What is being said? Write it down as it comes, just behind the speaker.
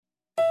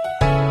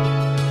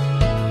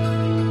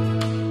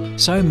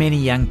So many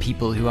young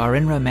people who are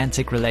in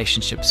romantic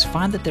relationships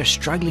find that they're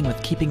struggling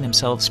with keeping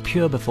themselves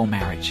pure before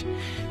marriage.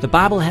 The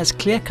Bible has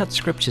clear-cut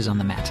scriptures on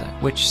the matter,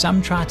 which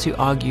some try to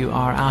argue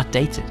are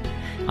outdated.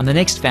 On the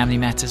next Family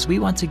Matters, we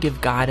want to give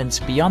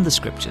guidance beyond the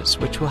scriptures,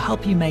 which will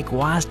help you make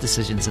wise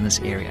decisions in this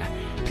area.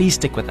 Please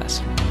stick with us.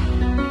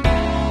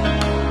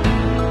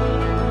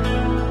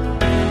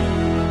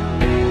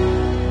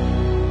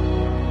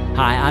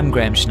 Hi, I'm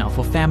Graham Schnell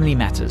for Family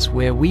Matters,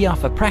 where we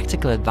offer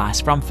practical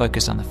advice from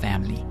Focus on the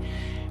Family.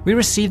 We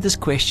received this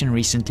question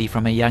recently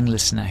from a young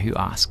listener who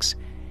asks,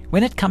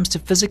 when it comes to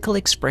physical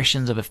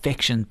expressions of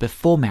affection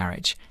before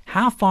marriage,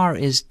 how far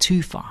is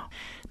too far?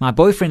 My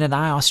boyfriend and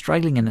I are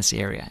struggling in this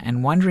area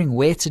and wondering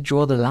where to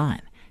draw the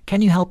line.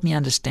 Can you help me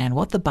understand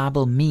what the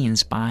Bible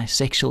means by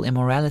sexual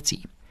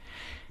immorality?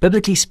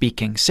 Biblically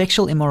speaking,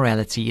 sexual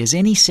immorality is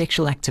any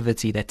sexual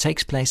activity that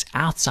takes place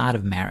outside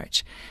of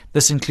marriage.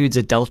 This includes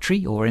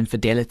adultery or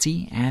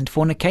infidelity and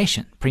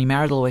fornication,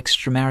 premarital or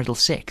extramarital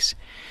sex.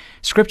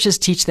 Scriptures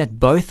teach that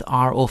both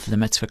are off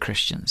limits for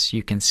Christians.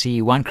 You can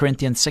see 1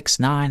 Corinthians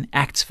 6:9,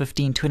 Acts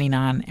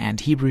 15:29, and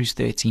Hebrews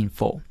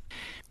 13:4.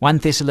 1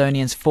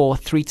 Thessalonians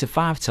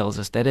 4:3-5 tells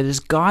us that it is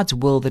God's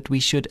will that we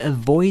should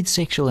avoid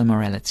sexual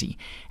immorality,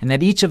 and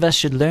that each of us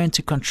should learn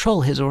to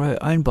control his or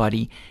her own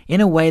body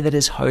in a way that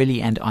is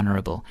holy and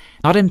honorable,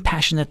 not in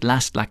passionate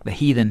lust like the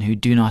heathen who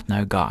do not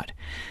know God.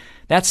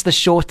 That's the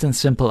short and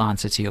simple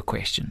answer to your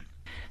question.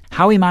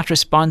 How we might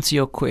respond to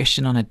your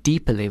question on a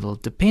deeper level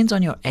depends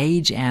on your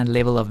age and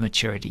level of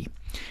maturity.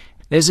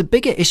 There's a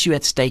bigger issue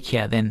at stake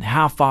here than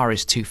how far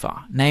is too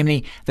far,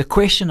 namely the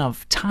question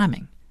of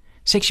timing.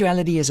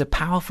 Sexuality is a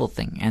powerful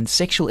thing, and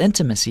sexual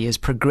intimacy is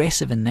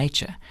progressive in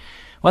nature.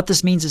 What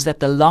this means is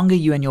that the longer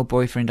you and your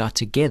boyfriend are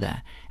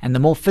together, and the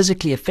more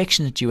physically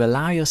affectionate you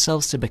allow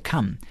yourselves to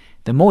become,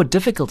 the more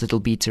difficult it'll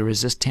be to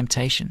resist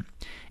temptation.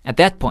 At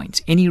that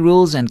point, any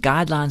rules and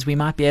guidelines we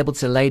might be able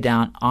to lay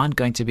down aren't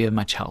going to be of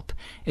much help,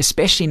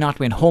 especially not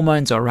when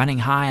hormones are running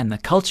high and the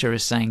culture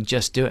is saying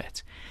just do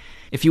it.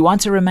 If you want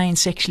to remain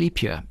sexually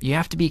pure, you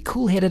have to be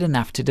cool-headed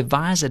enough to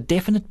devise a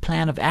definite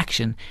plan of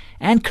action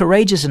and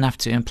courageous enough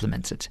to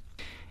implement it.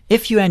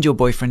 If you and your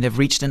boyfriend have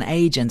reached an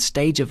age and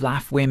stage of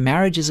life where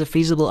marriage is a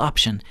feasible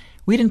option,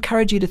 we'd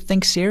encourage you to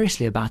think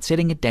seriously about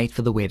setting a date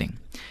for the wedding.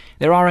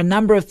 There are a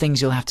number of things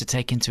you'll have to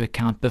take into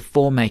account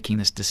before making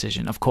this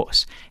decision, of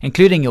course,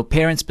 including your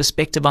parents'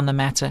 perspective on the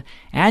matter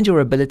and your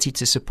ability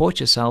to support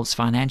yourselves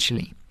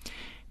financially.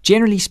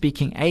 Generally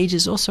speaking, age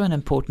is also an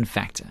important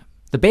factor.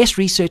 The best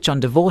research on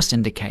divorce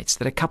indicates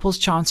that a couple's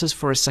chances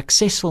for a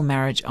successful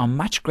marriage are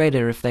much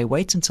greater if they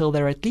wait until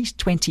they're at least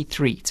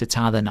 23 to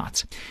tie the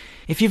knot.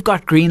 If you've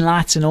got green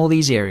lights in all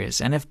these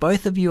areas, and if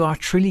both of you are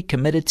truly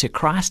committed to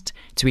Christ,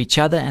 to each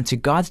other, and to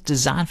God's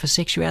design for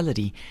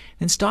sexuality,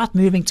 then start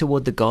moving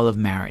toward the goal of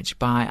marriage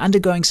by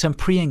undergoing some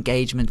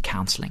pre-engagement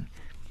counseling.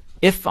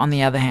 If, on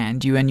the other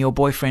hand, you and your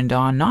boyfriend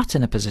are not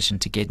in a position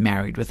to get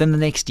married within the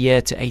next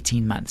year to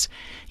 18 months,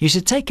 you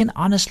should take an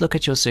honest look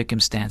at your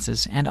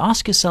circumstances and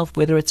ask yourself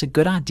whether it's a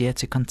good idea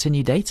to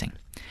continue dating.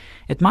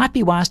 It might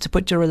be wise to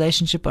put your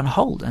relationship on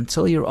hold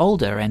until you're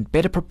older and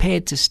better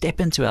prepared to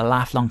step into a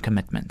lifelong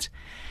commitment.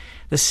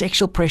 The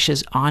sexual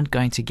pressures aren't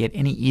going to get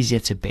any easier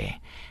to bear,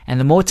 and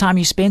the more time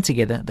you spend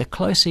together, the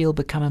closer you'll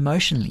become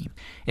emotionally.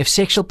 If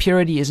sexual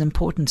purity is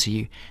important to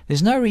you,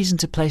 there's no reason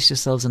to place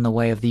yourselves in the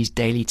way of these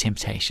daily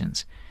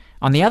temptations.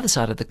 On the other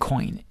side of the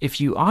coin,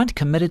 if you aren't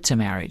committed to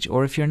marriage,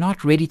 or if you're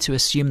not ready to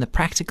assume the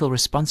practical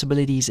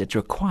responsibilities it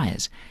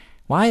requires,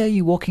 why are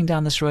you walking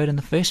down this road in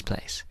the first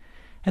place?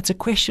 It's a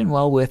question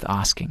well worth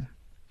asking.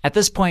 At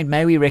this point,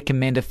 may we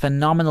recommend a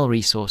phenomenal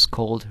resource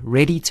called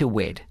Ready to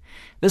Wed.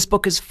 This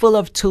book is full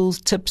of tools,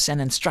 tips, and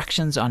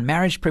instructions on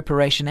marriage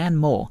preparation and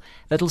more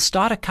that'll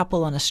start a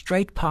couple on a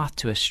straight path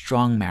to a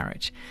strong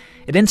marriage.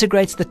 It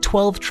integrates the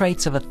 12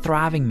 traits of a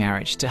thriving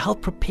marriage to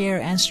help prepare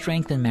and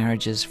strengthen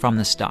marriages from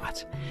the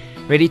start.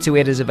 Ready to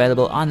Wed is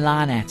available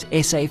online at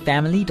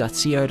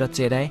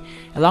safamily.co.za,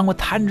 along with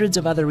hundreds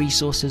of other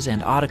resources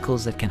and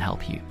articles that can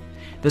help you.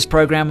 This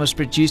program was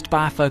produced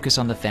by Focus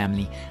on the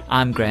Family.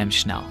 I'm Graham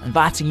Schnell,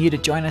 inviting you to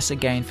join us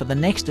again for the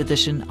next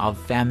edition of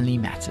Family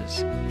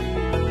Matters.